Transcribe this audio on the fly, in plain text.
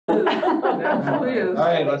absolutely is. All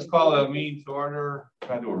right, let's call the meeting to order.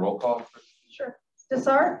 Can I do a roll call? Sure.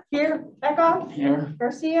 Desart? Here. Eckhoff? Here.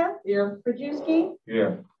 Garcia? Here. Krajewski?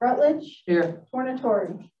 Here. Rutledge? Here.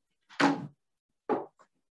 Tornatori?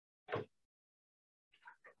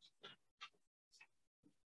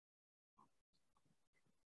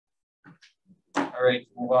 All right,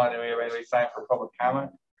 move on. Do we have anybody sign for public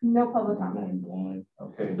comment? No public comment.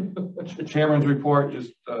 Okay. Chairman's report.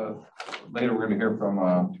 Just later, we're going to hear from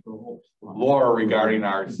Laura regarding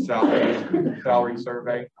our salary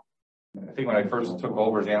survey. I think when I first took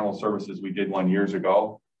over as animal services, we did one years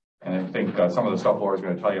ago, and I think some of the stuff Laura's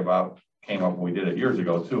going to tell you about came up when we did it years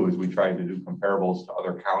ago too. Is we tried to do comparables to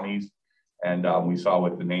other counties, and we saw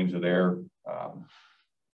what the names of their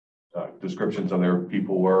descriptions of their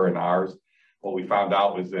people were and ours. What we found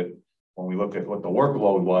out was that when we looked at what the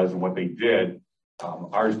workload was and what they did,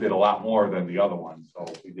 ours did a lot more than the other ones. So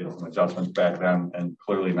we did some adjustments back then, and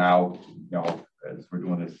clearly now, you know, as we're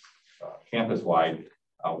doing this campus-wide,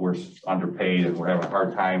 we're underpaid and we're having a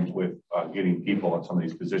hard time with getting people in some of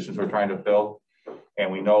these positions we're trying to fill.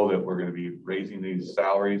 And we know that we're going to be raising these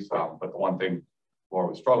salaries. But the one thing Laura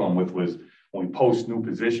was struggling with was when we post new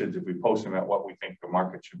positions, if we post them at what we think the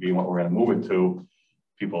market should be and what we're going to move it to,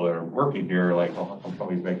 people that are working here are like, oh, how come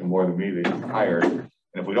somebody's making more than me, they get hired. And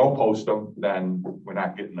if we don't post them, then we're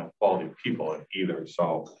not getting the quality of people in either.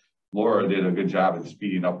 So Laura did a good job in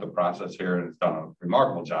speeding up the process here, and has done a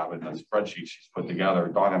remarkable job in the spreadsheet she's put together.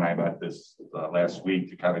 Dawn and I met this last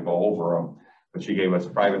week to kind of go over them, but she gave us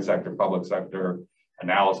private sector, public sector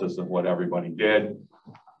analysis of what everybody did.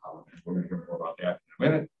 We're going to hear more about that in a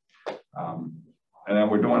minute. And then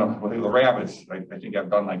we're doing the rabbits. I think I've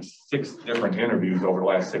done like 6 different interviews over the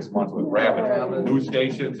last 6 months with rabbits, news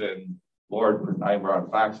stations, and Laura and I were on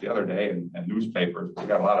Fox the other day, and newspapers. We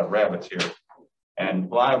got a lot of rabbits here.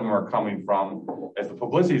 And a lot of them are coming from, as the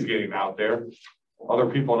publicity is getting out there, other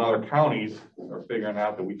people in other counties are figuring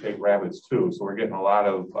out that we take rabbits too. So we're getting a lot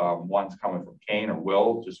of ones coming from Kane or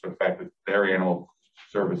Will, just for the fact that their animal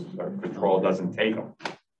service or control doesn't take them.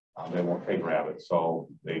 They won't take rabbits, so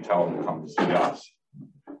they tell them to come to see us.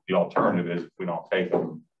 The alternative is if we don't take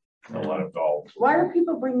them, they'll let them go. Why are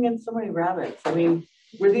people bringing in so many rabbits? I mean,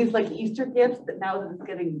 were these like Easter gifts that now that it's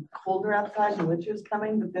getting colder outside and winter's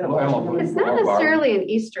coming, that they don't it's not necessarily an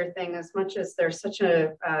Easter thing as much as there's such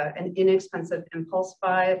an inexpensive impulse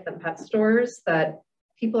buy at the pet stores that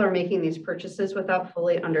people are making these purchases without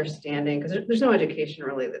fully understanding, because there's no education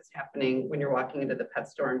really that's happening when you're walking into the pet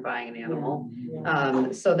store and buying an animal.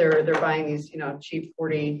 So they're buying these, you know, cheap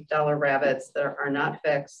 $40 rabbits that are not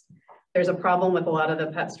fixed. There's a problem with a lot of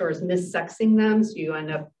the pet stores missexing them, so you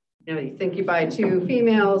end up, you know, you think you buy 2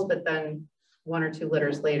 females, but then 1 or 2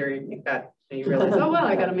 litters later, you realize, oh well,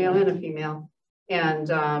 I got a male and a female,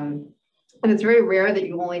 and it's very rare that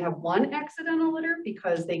you only have 1 accidental litter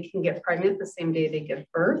because they can get pregnant the same day they give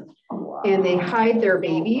birth, and they hide their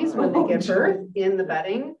babies when they give birth in the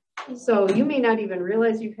bedding. So you may not even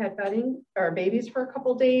realize you've had bedding or babies for a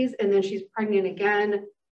couple days, and then she's pregnant again,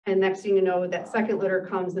 and next thing you know, that second litter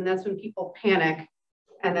comes, and that's when people panic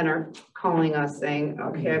and then are calling us saying,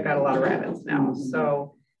 okay, I've got a lot of rabbits now.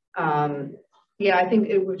 So yeah, I think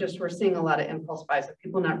we're seeing a lot of impulse buys of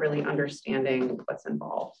people not really understanding what's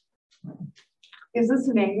involved. Is this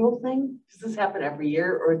an annual thing? Does this happen every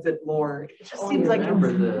year, or is it more? It just seems like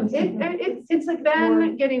it's like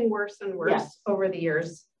been getting worse and worse over the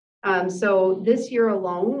years. So this year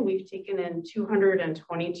alone, we've taken in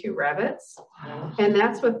 222 rabbits, and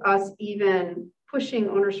that's with us even pushing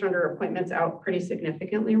owner surrender appointments out pretty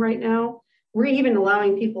significantly right now. We're even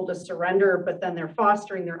allowing people to surrender, but then they're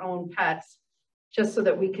fostering their own pets just so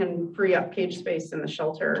that we can free up cage space in the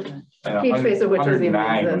shelter. Cage space of which is the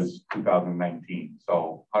 109 was 2019,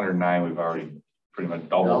 so 109 we've already pretty much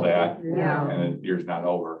doubled that. Yeah. And the year's not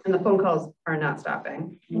over. And the phone calls are not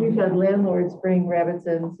stopping. We've had landlords bring rabbits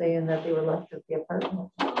in saying that they were left at the apartment.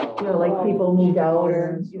 You know, like people moved out,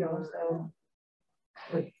 or you know, so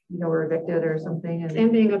like, you know, were evicted or something,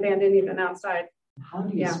 and being abandoned even outside. How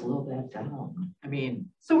do you slow that down? I mean,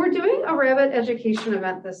 so we're doing a rabbit education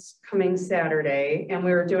event this coming Saturday, and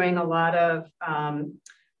we're doing a lot of,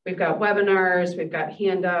 we've got webinars, we've got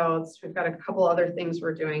handouts, we've got a couple other things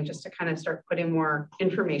we're doing just to kind of start putting more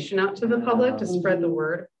information out to the public to spread the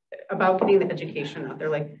word about getting the education out there.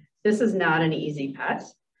 Like, this is not an easy pet.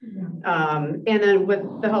 And then with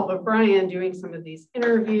the help of Brian doing some of these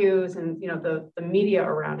interviews and, you know, the media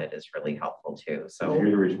around it is really helpful too. So did you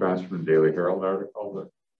hear the response from the Daily Herald article?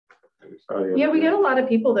 Yeah, we get a lot of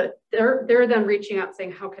people that they're then reaching out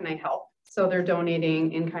saying, how can I help? So they're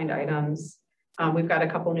donating in-kind items. We've got a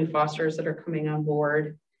couple new fosters that are coming on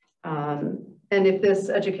board. And if this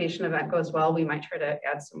education event goes well, we might try to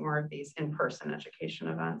add some more of these in-person education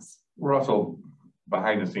events. We're also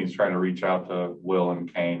behind the scenes trying to reach out to Will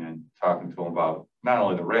and Kane and talking to them about not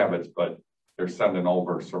only the rabbits, but they're sending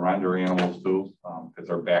over surrender animals too, because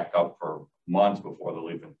they're backed up for months before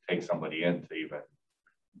they'll even take somebody in to even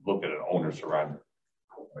look at an owner surrender.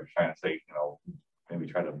 We're trying to say, you know, maybe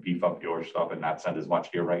try to beef up your stuff and not send as much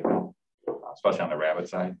here right now, especially on the rabbit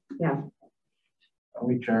side. Yeah.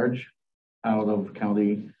 We charge out of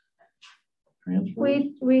county transfer?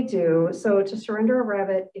 We do. So to surrender a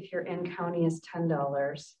rabbit, if you're in county, is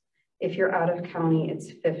 $10. If you're out of county,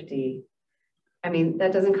 it's $50. I mean,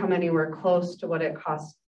 that doesn't come anywhere close to what it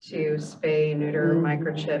costs to spay, neuter,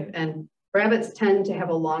 microchip. And rabbits tend to have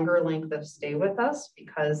a longer length of stay with us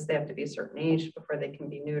because they have to be a certain age before they can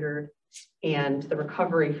be neutered. And the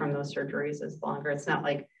recovery from those surgeries is longer. It's not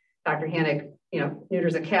like Dr. Hannick, you know,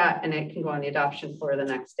 neuters a cat and it can go on the adoption floor the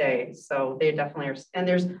next day. So they definitely are. And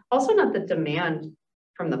there's also not the demand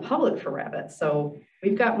from the public for rabbits. So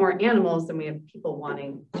we've got more animals than we have people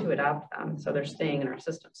wanting to adopt them. So they're staying in our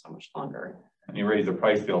system so much longer. And you raise the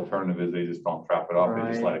price, the alternative is they just don't trap it up,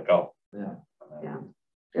 they just let it go. Yeah. Yeah.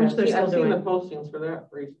 Yeah, Which they're still I've seen doing. the postings for that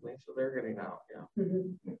recently, so they're getting out, yeah.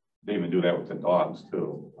 Mm-hmm. They even do that with the dogs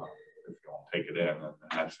too. If you don't take it in, and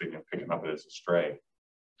that's they can pick it up as a stray.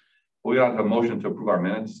 We got a motion to approve our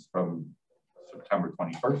minutes from September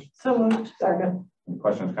 21st. So moved. Second. Any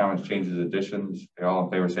questions, comments, changes, additions? All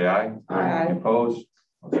in favor, say aye. Aye. Any opposed?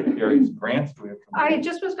 Motion carries. Grants, do we have? I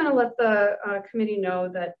just was going to let the committee know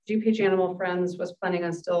that DuPage Animal Friends was planning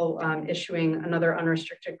on still issuing another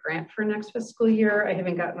unrestricted grant for next fiscal year. I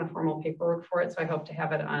haven't gotten a formal paperwork for it, so I hope to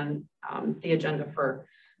have it on the agenda for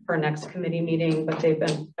next committee meeting. But they've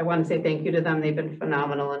been, I want to say thank you to them. They've been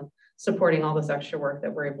phenomenal in supporting all this extra work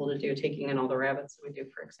that we're able to do. Taking in all the rabbits that we do,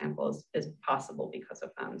 for example, is possible because of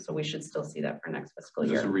them. So we should still see that for next fiscal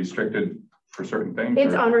year. Is this restricted for certain things?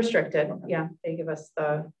 It's or? unrestricted. Okay. Yeah, they give us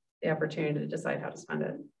the opportunity to decide how to spend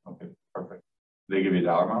it. Okay, perfect. They give you a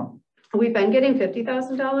dollar amount? We've been getting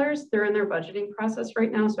 $50,000. They're in their budgeting process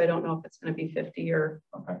right now, so I don't know if it's going to be 50 or.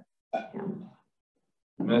 Okay. Yeah.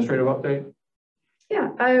 Administrative update?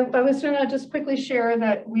 Yeah, I was going to just quickly share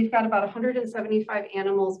that we've got about 175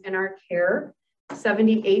 animals in our care,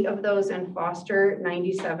 78 of those in foster,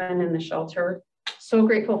 97 in the shelter. So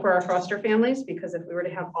grateful for our foster families, because if we were to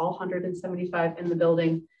have all 175 in the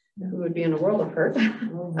building, we would be in a world of hurt,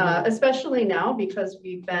 especially now because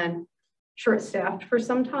we've been short-staffed for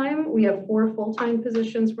some time. We have 4 full-time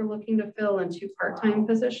positions we're looking to fill and 2 part-time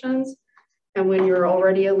positions. And when you're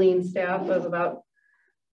already a lean staff of about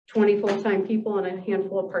 20 full-time people and a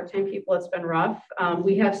handful of part-time people, it's been rough.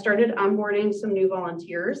 We have started onboarding some new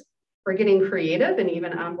volunteers. We're getting creative and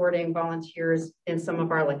even onboarding volunteers in some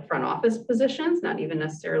of our like front office positions, not even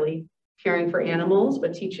necessarily caring for animals,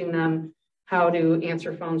 but teaching them how to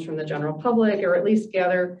answer phones from the general public, or at least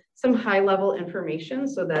gather some high-level information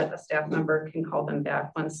so that a staff member can call them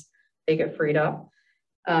back once they get freed up.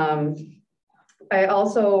 I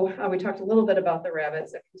also, we talked a little bit about the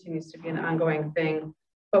rabbits. That continues to be an ongoing thing.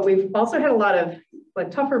 But we've also had a lot of like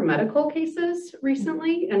tougher medical cases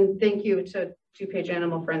recently, and thank you to DuPage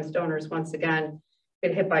Animal Friends donors once again.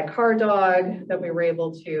 Get hit by a car dog that we were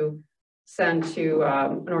able to send to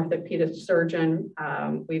an orthopedic surgeon.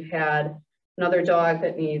 We've had another dog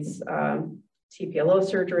that needs TPLO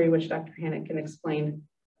surgery, which Dr. Hannick can explain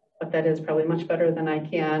what that is probably much better than I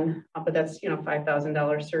can. But that's, you know,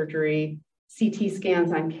 $5,000 surgery. CT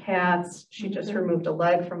scans on cats. She just removed a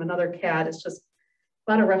leg from another cat. It's just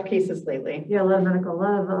a lot of rough cases lately. Yeah, a lot of medical, a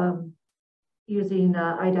lot of using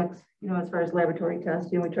IDEX, you know, as far as laboratory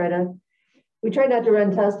tests. You know, we try not to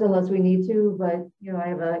run tests unless we need to, but, you know, I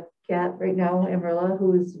have a cat right now, Amarilla,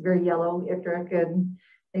 who's very yellow, icteric and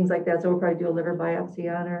things like that. So we'll probably do a liver biopsy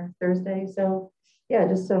on her Thursday. So yeah,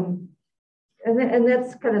 just some, and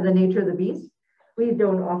that's kind of the nature of the beast. We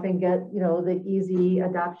don't often get, you know, the easy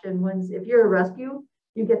adoption ones. If you're a rescue,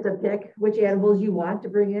 you get to pick which animals you want to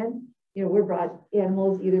bring in. You know, we're brought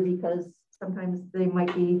animals either because sometimes they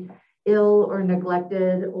might be ill or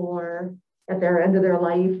neglected or at their end of their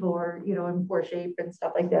life or, you know, in poor shape and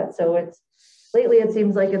stuff like that. So lately it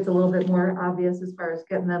seems like it's a little bit more obvious as far as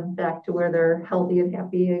getting them back to where they're healthy and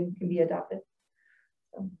happy and can be adopted.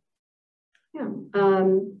 So. Yeah,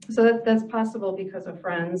 so that's possible because of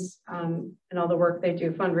Friends and all the work they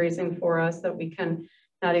do fundraising for us, that we can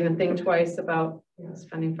not even think twice about, you know,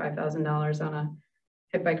 spending $5,000 on a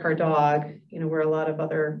hit by car dog, you know, where a lot of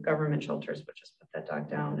other government shelters would just put that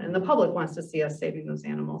dog down, and the public wants to see us saving those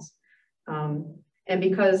animals. And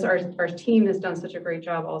because our team has done such a great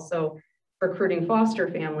job also recruiting foster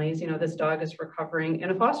families. You know, this dog is recovering in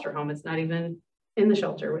a foster home. It's not even in the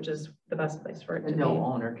shelter, which is the best place for it to And be. no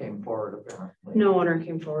owner came forward apparently. No owner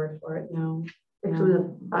came forward for it, no. Actually,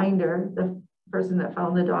 the finder, the person that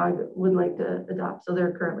found the dog would like to adopt, so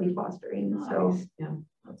they're currently fostering, so. Nice. Yeah.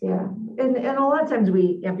 Yeah, and a lot of times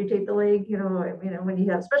we amputate the leg, you know, when you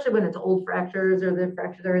have, especially when it's old fractures or the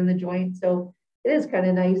fractures are in the joint. So it is kind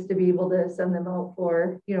of nice to be able to send them out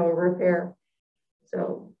for, you know, a repair.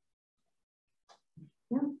 So.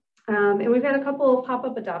 Yeah. And we've had a couple of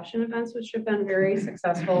pop-up adoption events, which have been very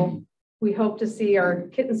successful. We hope to see our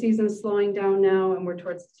kitten season slowing down now, and we're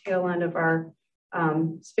towards the tail end of our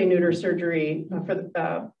spay-neuter surgery for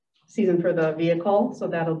the season for the vehicle. So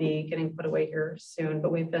that'll be getting put away here soon, but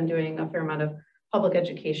we've been doing a fair amount of public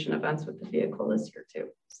education events with the vehicle this year too.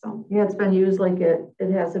 So yeah, it's been used like it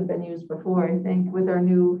hasn't been used before, I think, with our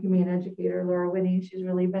new humane educator, Laura Winnie. She's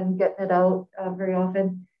really been getting it out very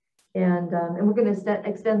often. And we're going to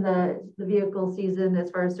extend the vehicle season as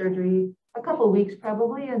far as surgery a couple of weeks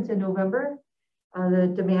probably into November.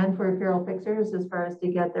 The demand for feral fixers as far as to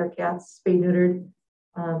get their cats spay neutered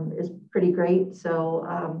is pretty great.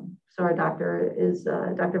 So so our doctor is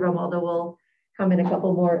Dr. Romaldo will come in a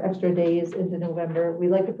couple more extra days into November. We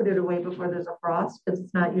like to put it away before there's a frost because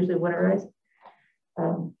it's not usually winterized.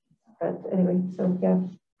 But anyway, so yeah,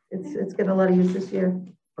 it's getting a lot of use this year.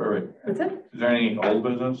 Perfect. that's it. Is there any old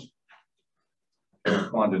business?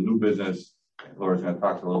 On the new business, Laura's going to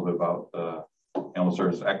talk a little bit about the animal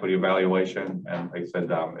service equity evaluation. And like I said,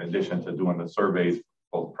 in addition to doing the surveys,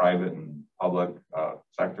 both private and public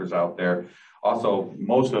sectors out there. Also,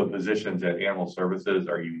 most of the positions at animal services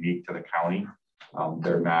are unique to the county.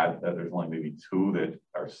 They're not, there's only maybe 2 that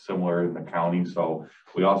are similar in the county. So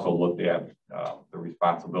we also looked at the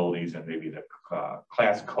responsibilities and maybe the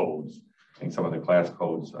class codes. I think some of the class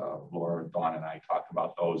codes, Laura, Dawn, and I talked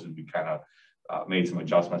about those, and we kind of made some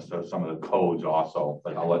adjustments to some of the codes also,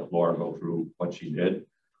 but I'll let Laura go through what she did.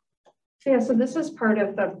 Yeah, so this is part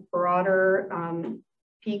of the broader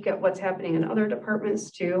peek at what's happening in other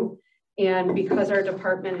departments too. And because our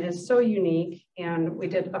department is so unique, and we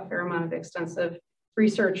did a fair amount of extensive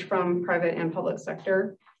research from private and public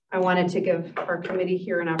sector, I wanted to give our committee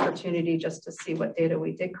here an opportunity just to see what data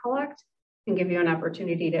we did collect and give you an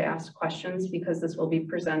opportunity to ask questions, because this will be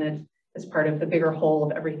presented as part of the bigger whole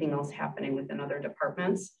of everything else happening within other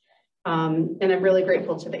departments. And I'm really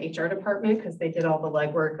grateful to the HR department because they did all the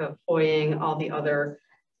legwork of FOIAing all the other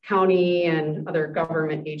county and other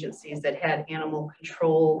government agencies that had animal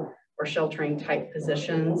control or sheltering type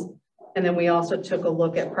positions. And then we also took a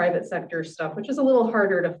look at private sector stuff, which is a little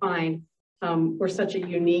harder to find. We're such a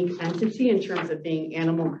unique entity in terms of being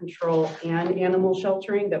animal control and animal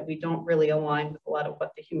sheltering that we don't really align with a lot of what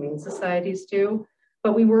the humane societies do.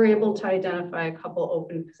 But we were able to identify a couple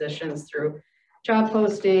open positions through job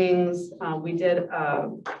postings. We did a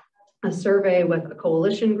survey with a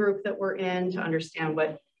coalition group that we're in to understand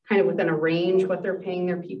what kind of within a range, what they're paying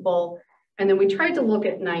their people. And then we tried to look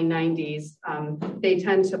at 990s. They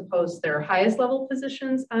tend to post their highest level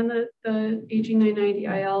positions on the AG 990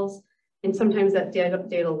 ILs. And sometimes that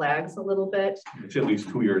data lags a little bit. It's at least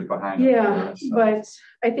 2 years behind. Yeah, but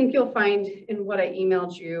I think you'll find in what I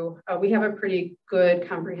emailed you, we have a pretty good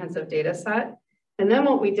comprehensive data set. And then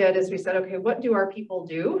what we did is we said, okay, what do our people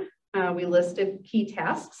do? We listed key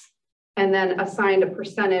tasks and then assigned a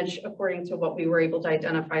percentage according to what we were able to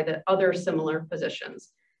identify that other similar positions.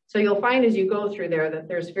 So you'll find as you go through there that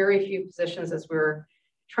there's very few positions as we're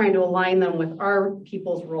trying to align them with our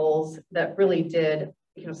people's roles that really did,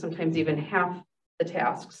 you know, sometimes even half the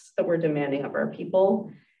tasks that we're demanding of our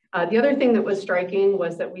people. The other thing that was striking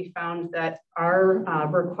was that we found that our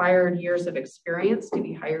required years of experience to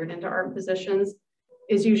be hired into our positions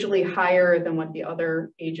is usually higher than what the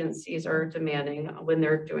other agencies are demanding when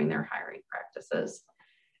they're doing their hiring practices.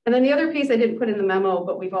 And then the other piece I didn't put in the memo,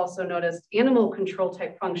 but we've also noticed animal control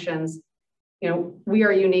type functions. You know, we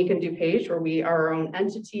are unique in DuPage where we are our own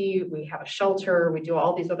entity. We have a shelter. We do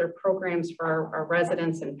all these other programs for our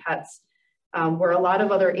residents and pets, where a lot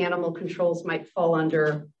of other animal controls might fall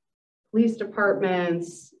under police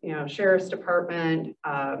departments, you know, sheriff's department,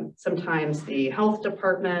 sometimes the health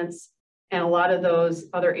departments, and a lot of those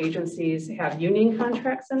other agencies have union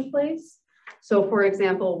contracts in place. So for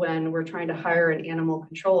example, when we're trying to hire an animal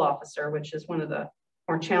control officer, which is one of the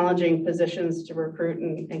more challenging positions to recruit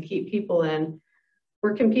and keep people in,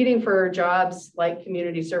 we're competing for jobs like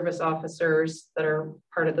community service officers that are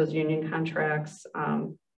part of those union contracts,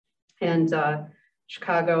 and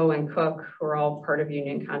Chicago and Cook, who are all part of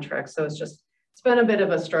union contracts. So it's been a bit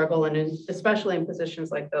of a struggle, and especially in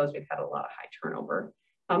positions like those, we've had a lot of high turnover.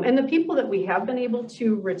 And the people that we have been able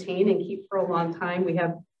to retain and keep for a long time, we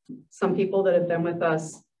have some people that have been with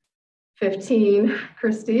us 15,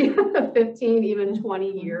 Christy, 15, even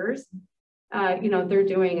 20 years. You know, they're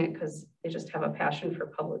doing it because they just have a passion for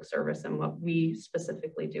public service and what we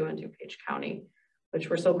specifically do in DuPage County, which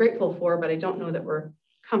we're so grateful for, but I don't know that we're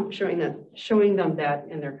showing them that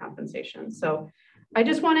in their compensation. So I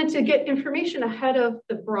just wanted to get information ahead of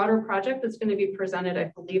the broader project that's going to be presented,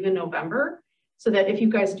 I believe, in November, so that if you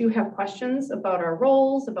guys do have questions about our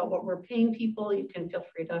roles, about what we're paying people, you can feel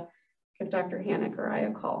free to give Dr. Hannick or I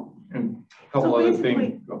a call. And a couple other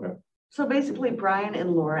things. Okay. So basically, Brian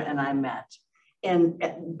and Laura and I met, and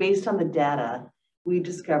based on the data, we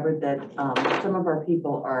discovered that some of our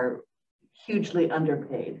people are hugely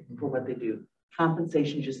underpaid for what they do.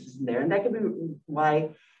 Compensation just isn't there, and that could be why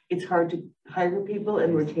it's hard to hire people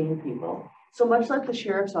and retain people. So much like the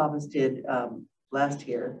sheriff's office did last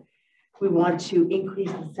year, we want to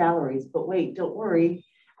increase the salaries, but wait, don't worry.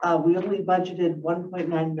 We only budgeted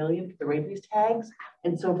 1.9 million for the rabies tags.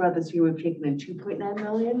 And so far this year, we've taken in 2.9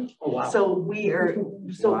 million. Oh, wow. So we are,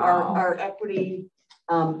 so our equity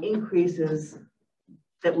increases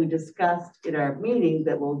that we discussed in our meeting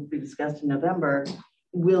that will be discussed in November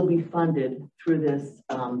will be funded through this,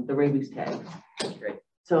 the rabies tags. That's great.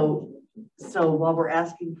 So while we're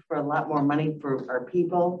asking for a lot more money for our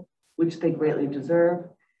people, which they greatly deserve,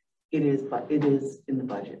 it is in the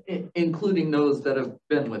budget. Including those that have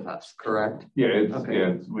been with us, correct? Yeah,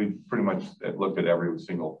 Okay. we pretty much looked at every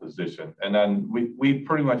single position. And then we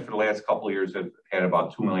pretty much for the last couple of years have had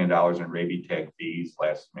about $2 million in rabies tag fees,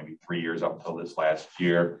 last maybe 3 years up until this last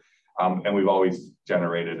year. And we've always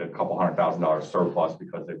generated a couple $100,000 surplus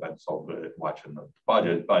because they've been so good at watching the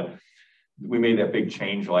budget. But we made that big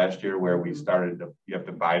change last year where we started to, you have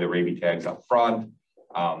to buy the rabies tags up front.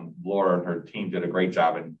 Laura and her team did a great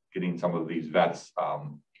job in getting some of these vets,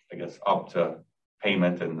 I guess, up to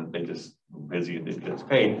payment, and they just were busy and didn't get us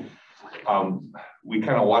paid. We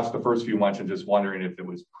kind of watched the first few months and just wondering if it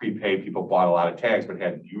was prepaid. People bought a lot of tags but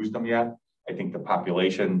hadn't used them yet. I think the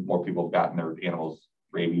population, more people have gotten their animals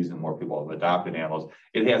rabies and more people have adopted animals.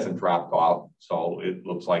 It hasn't dropped off, so it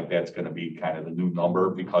looks like that's going to be kind of the new number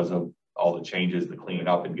because of all the changes, the cleaning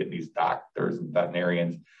up and getting these doctors and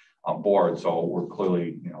veterinarians on board. So we're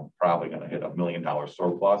clearly, you know, probably going to hit $1 million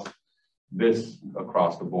surplus. This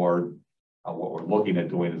across the board, what we're looking at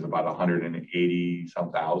doing is about 180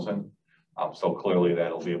 some thousand. So clearly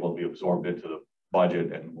that'll be able to be absorbed into the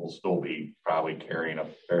budget, and we'll still be probably carrying a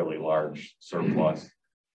fairly large surplus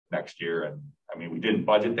next year. And I mean, we didn't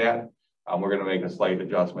budget that. We're going to make a slight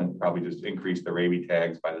adjustment, probably just increase the rabies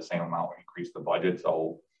tags by the same amount, increase the budget.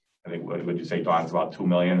 So I think, what would you say, Dawn, it's about 2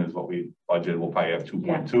 million is what we budgeted. We'll probably have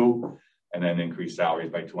 2.2 and then increase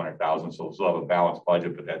salaries by 200,000. So we'll still have a balanced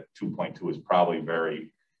budget, but that 2.2 is probably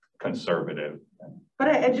very conservative. But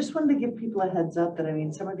I just wanted to give people a heads up that, I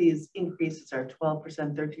mean, some of these increases are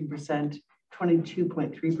 12%, 13%,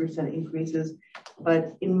 22.3% increases.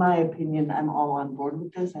 But in my opinion, I'm all on board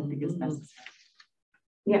with this. I think it's necessary.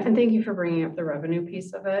 Yeah, and thank you for bringing up the revenue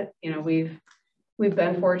piece of it. You know, we've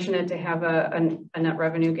been fortunate to have a net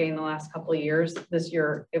revenue gain the last couple of years. This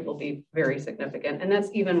year, it will be very significant. And that's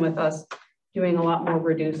even with us doing a lot more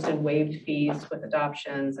reduced and waived fees with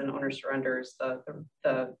adoptions and owner surrenders.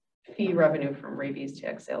 The fee revenue from rabies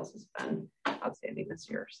tag sales has been outstanding this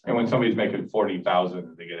year. So. And when somebody's making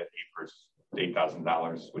 40,000, they get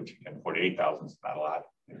 $8,000, which again, 48,000 is not a lot.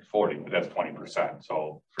 It's 40, but that's 20%.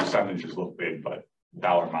 So percentages look big, but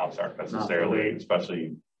dollar amounts aren't necessarily,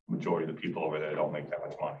 especially majority of the people over there don't make that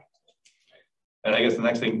much money. And I guess the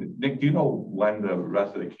next thing, Nick, do you know when the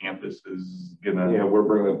rest of the campus is gonna? Yeah, we're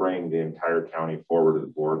bringing the entire county forward to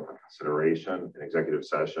the board for consideration in executive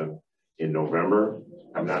session in November.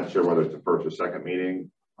 I'm not sure whether it's the first or second meeting,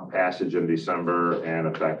 passage in December and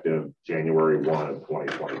effective January 1 of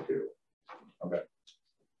 2022. Okay.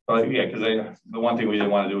 Yeah, because the one thing we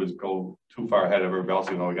didn't want to do is go too far ahead of everybody else,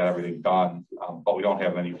 even though we got everything done, but we don't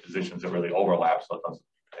have many positions that really overlap, so it doesn't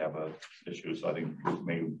have an issue. So I think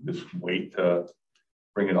maybe just wait to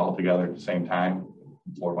bring it all together at the same time.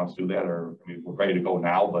 The board wants to do that, or I mean, we're ready to go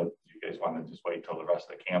now, but you guys want to just wait till the rest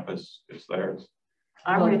of the campus is there?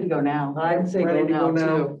 I'm ready to go now. I'd say ready go to now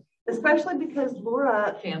too. too. Especially because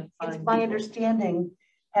Laura, Can't it's find my people. understanding,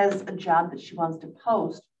 has a job that she wants to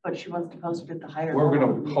post, but she wants to post it at the higher We're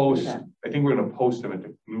level. going to post, I think we're going to post them at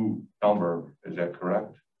the new number. Is that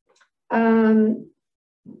correct?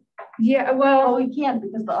 Yeah, well, Oh, we can't,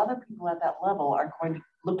 because the other people at that level are going to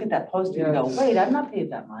look at that posting and go, Yes. wait, I'm not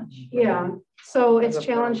paid that much. yeah. So it's That's a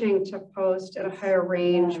problem. challenging to post at a higher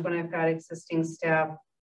range when I've got existing staff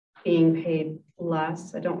being paid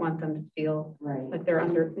less. I don't want them to feel Right. like they're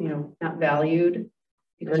under, not valued.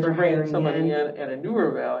 Because And we're you're bringing hiring somebody in. at a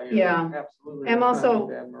newer value. Yeah. Absolutely. I'm It's not also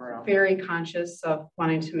bad morale. very conscious of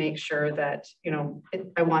wanting to make sure that,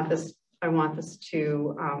 I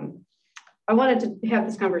wanted to have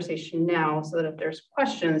this conversation now so that if there's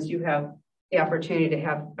questions, you have the opportunity to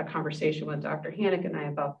have a conversation with Dr. Hannick and I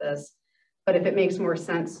about this. But if it makes more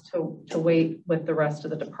sense to wait with the rest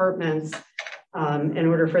of the departments in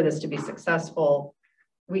order for this to be successful,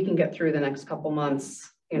 we can get through the next couple months.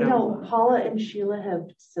 Paula and Sheila have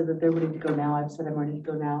said that they're ready to go now. I've said I'm ready to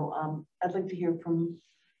go now. I'd like to hear from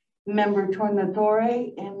Member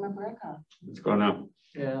Tornatore and Member Eka. What's going on?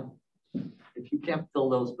 Yeah. If you can't fill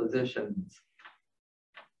those positions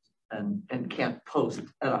and can't post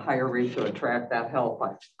at a higher rate to attract that help,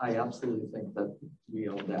 I absolutely think that we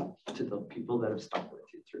owe that to the people that have stuck with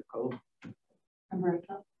you through COVID. Member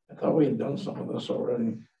Eka? I thought we had done some of this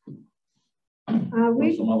already.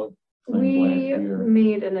 We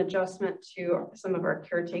made an adjustment to some of our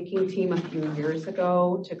caretaking team a few years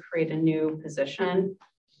ago to create a new position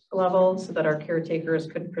level so that our caretakers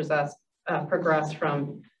could progress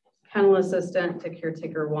from kennel assistant to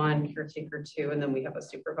caretaker 1, caretaker 2, and then we have a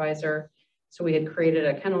supervisor. So we had created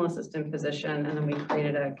a kennel assistant position and then we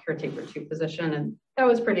created a caretaker 2 position, and that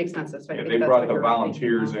was pretty extensive. So yeah, they brought the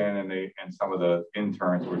volunteers in and some of the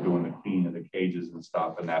interns were doing the cleaning of the cages and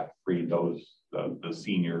stuff, and that freed the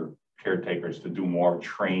senior caretakers to do more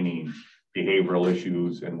training, behavioral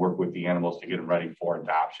issues, and work with the animals to get them ready for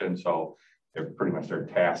adoption. So they're pretty much their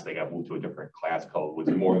task. They got moved to a different class code, was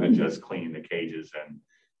more than just cleaning the cages and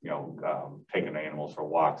taking the animals for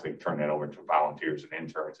walks. They turned that over to volunteers and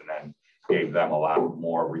interns, and then gave them a lot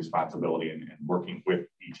more responsibility in working with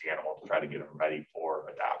each animal to try to get them ready for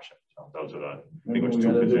adoption. So those are the Maybe we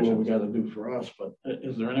got to do what we got to do for us, but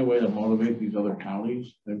is there any way to motivate these other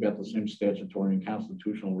counties? They've got the same statutory and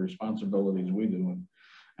constitutional responsibilities we do, and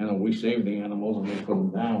I know we save the animals and they put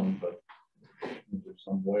them down, but is there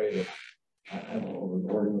some way that, I don't know,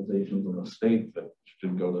 there's organizations in the state that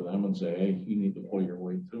should go to them and say, hey, you need to pull your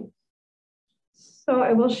weight too? So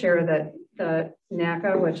I will share that the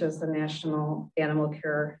NACA, which is the National Animal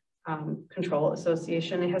Care Control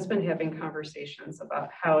Association, has been having conversations about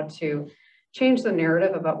how to change the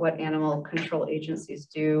narrative about what animal control agencies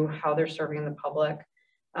do, how they're serving the public.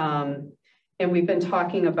 And we've been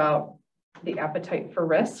talking about the appetite for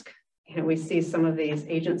risk. We see some of these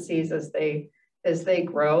agencies as they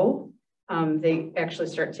grow, they actually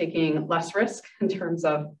start taking less risk in terms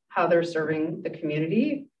of how they're serving the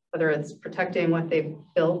community, whether it's protecting what they've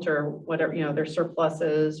built or whatever, their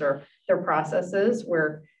surpluses or their processes,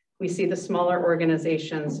 where we see the smaller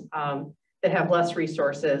organizations that have less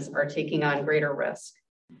resources are taking on greater risk.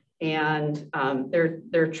 And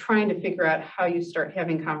they're trying to figure out how you start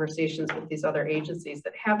having conversations with these other agencies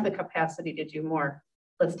that have the capacity to do more.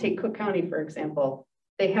 Let's take Cook County, for example.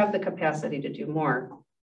 They have the capacity to do more.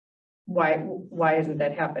 Why isn't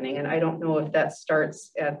that happening? And I don't know if that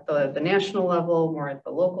starts at the national level, more at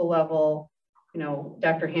the local level.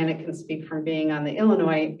 Dr. Hannick can speak from being on the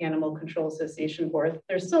Illinois Animal Control Association board.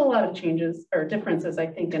 There's still a lot of changes or differences, I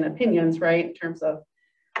think, in opinions, right, in terms of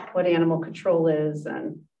what animal control is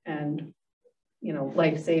and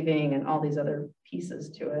life-saving and all these other pieces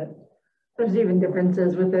to it. There's even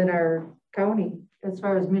differences within our county as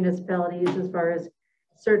far as municipalities, as far as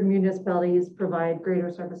certain municipalities provide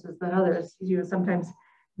greater services than others. Sometimes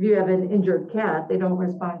if you have an injured cat, they don't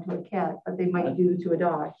respond to a cat, but they might do to a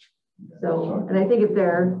dog. So, and I think if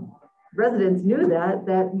their residents knew that,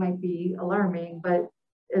 that might be alarming,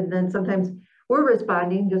 and then sometimes we're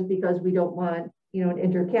responding just because we don't want, an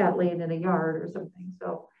injured cat laying in a yard or something,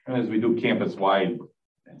 so. And as we do campus-wide,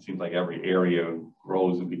 it seems like every area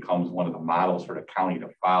grows and becomes one of the models for the county to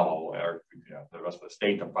follow, or the rest of the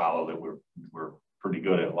state to follow, that we're pretty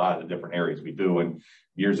good at a lot of the different areas we do. And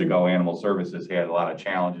years ago, Animal Services had a lot of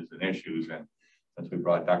challenges and issues. And since we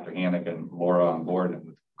brought Dr. Hannick and Laura on board, and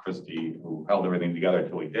with Christy, who held everything together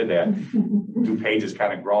until we did that, DuPage has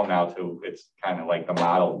kind of grown now to, it's kind of like the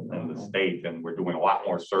model in the state. And we're doing a lot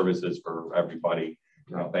more services for everybody,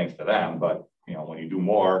 thanks to them. But, when you do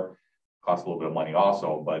more, it costs a little bit of money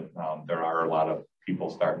also. But there are a lot of people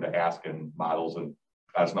starting to ask in models, and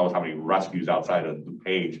God knows how many rescues outside of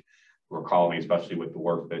DuPage were calling me, especially with the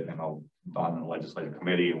work that, done in the legislative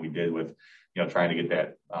committee, and we did with, trying to get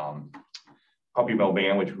that puppy mill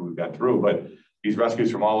ban, which we got through. But these rescues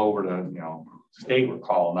from all over the, state were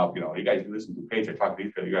calling up, you guys do this in DuPage. I talked to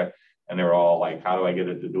these guys, and they were all like, how do I get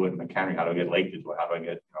it to do it in McHenry? How do I get Lake to do it? How do I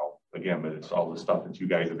get, again, but it's all the stuff that you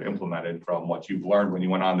guys have implemented from what you've learned when you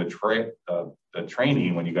went on the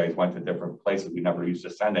training, when you guys went to different places. We never used to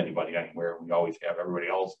send anybody anywhere. We always have everybody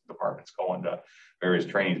else departments going to various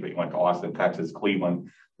trainings, but you went to Austin, Texas, Cleveland,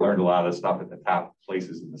 learned a lot of stuff at the top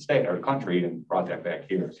places in the state or country and brought that back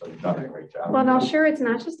here. So you've done a great job. Well, now, sure, it's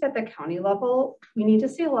not just at the county level. We need to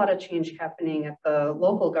see a lot of change happening at the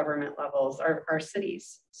local government levels, our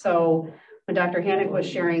cities. So when Dr. Hannick was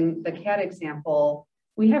sharing the cat example,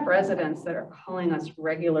 we have residents that are calling us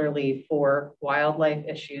regularly for wildlife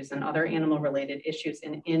issues and other animal related issues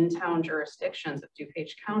in town jurisdictions of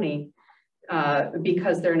DuPage County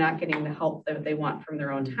because they're not getting the help that they want from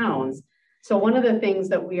their own towns. So one of the things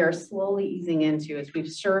that we are slowly easing into is we've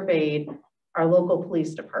surveyed our local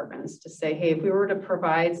police departments to say, hey, if we were to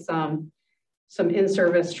provide some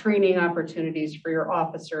in-service training opportunities for your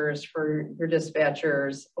officers, for your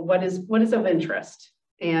dispatchers, what is of interest?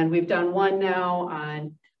 And we've done one now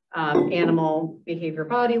on animal behavior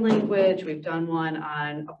body language. We've done one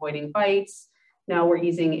on avoiding bites. Now we're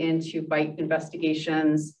easing into bite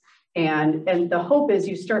investigations. And the hope is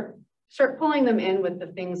you start pulling them in with the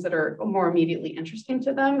things that are more immediately interesting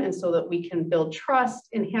to them. And so that we can build trust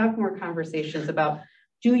and have more conversations about,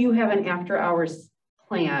 do you have an after hours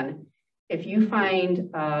plan? If you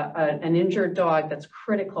find an injured dog that's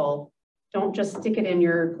critical, don't just stick it in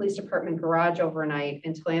your police department garage overnight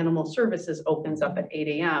until animal services opens up at 8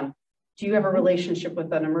 a.m. Do you have a relationship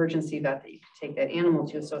with an emergency vet that you can take that animal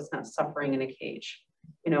to so it's not suffering in a cage?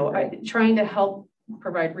 You know, trying to help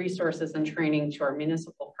provide resources and training to our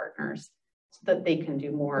municipal partners so that they can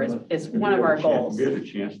do more is one of our goals. Have you had a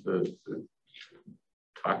chance to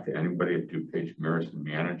talk to anybody at DuPage mayors and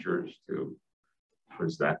managers to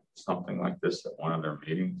present something like this at one of their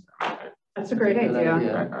meetings? That's a great idea.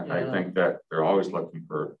 I think that they're always looking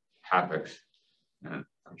for topics, and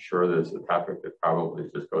I'm sure there's a topic that probably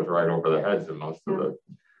just goes right over the heads of most of the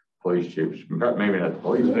police chiefs. Maybe not the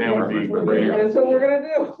police department, but That's what we're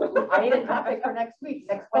gonna do. I need a topic for next week.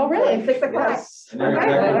 Next Oh, really? 6 o'clock. Yes. Okay.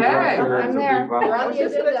 I'm there. We're on the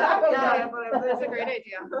agenda. That's a great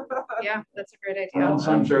idea. Yeah, that's a great idea.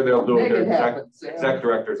 I'm sure they'll do it. Make it Their happen, exec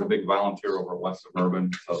director is a big volunteer over at West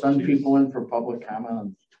Suburban. So Send people in for public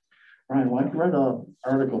comment. Brian, why don't you write an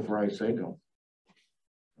article for ISACO?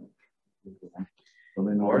 So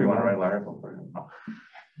they know. Or you want to write an article for him? No.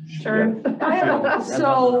 Sure.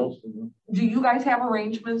 So do you guys have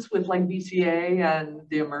arrangements with like BCA and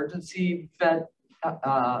the emergency vet?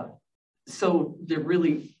 So there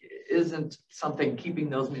really isn't something keeping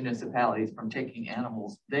those municipalities from taking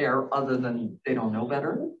animals there other than they don't know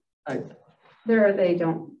better? Either they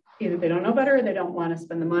don't know better, or they don't want to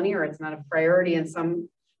spend the money, or it's not a priority in some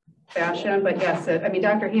fashion. But yes, I mean,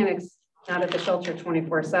 Dr. Hannick's not at the shelter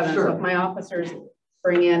 24/7. Sure. So if my officers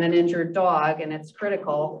bring in an injured dog and it's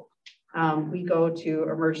critical, we go to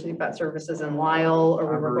emergency vet services in Lyle,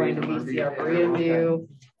 or we were going to BC Arboretum View.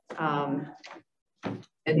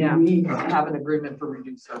 And do we have an agreement for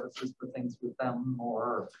reduced services for things with them,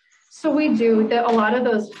 or? So we do. A lot of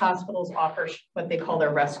those hospitals offer what they call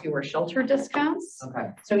their rescue or shelter discounts. Okay.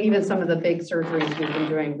 So even some of the big surgeries we've been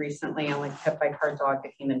doing recently on like hip by car dog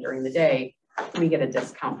that came in during the day, we get a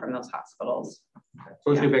discount from those hospitals.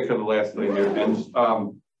 So let's get back to the last thing here. And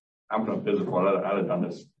I'm going to visit one. I'd have done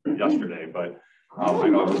this yesterday, but I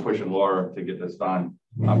know I was pushing Laura to get this done.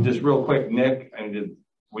 Just real quick, Nick, I mean,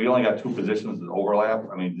 we only got 2 positions that overlap.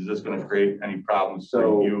 I mean, is this going to create any problems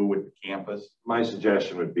for you with the campus? My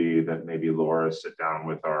suggestion would be that maybe Laura sit down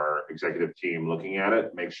with our executive team looking at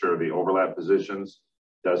it, make sure the overlap positions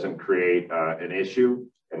doesn't create an issue,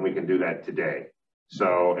 and we can do that today.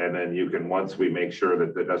 So, and then you can, once we make sure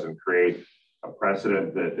that that doesn't create a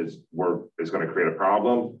precedent that is going to create a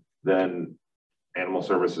problem, then animal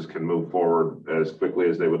services can move forward as quickly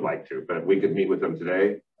as they would like to. But we could meet with them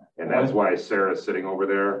today, and that's why Sarah's sitting over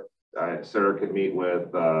there. Sarah could meet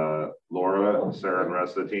with Laura, Sarah, and the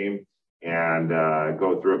rest of the team, and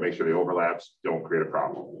go through it, make sure the overlaps don't create a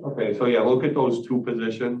problem. Okay, so yeah, look at those 2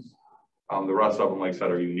 positions. The rest of them, like I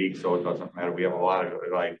said, are unique, so it doesn't matter. We have a lot of,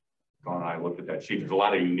 like, Dawn and I looked at that sheet. There's a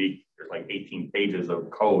lot of unique, there's like 18 pages of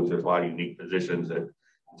codes. There's a lot of unique positions that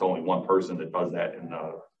it's only one person that does that in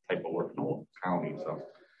the type of work in the whole county. So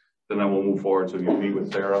then we'll move forward. So you meet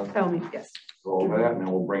with Sarah. Tell me, yes. Go over that, and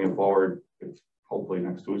then we'll bring it forward. Hopefully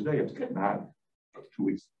next Tuesday. If not, 2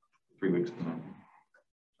 weeks, 3 weeks from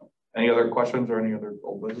now. Any other questions or any other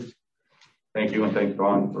old business? Thank you, and thanks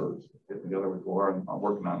Dawn for getting together with Laura and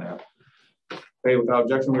working on that. Okay, without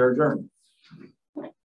objection, we are adjourned.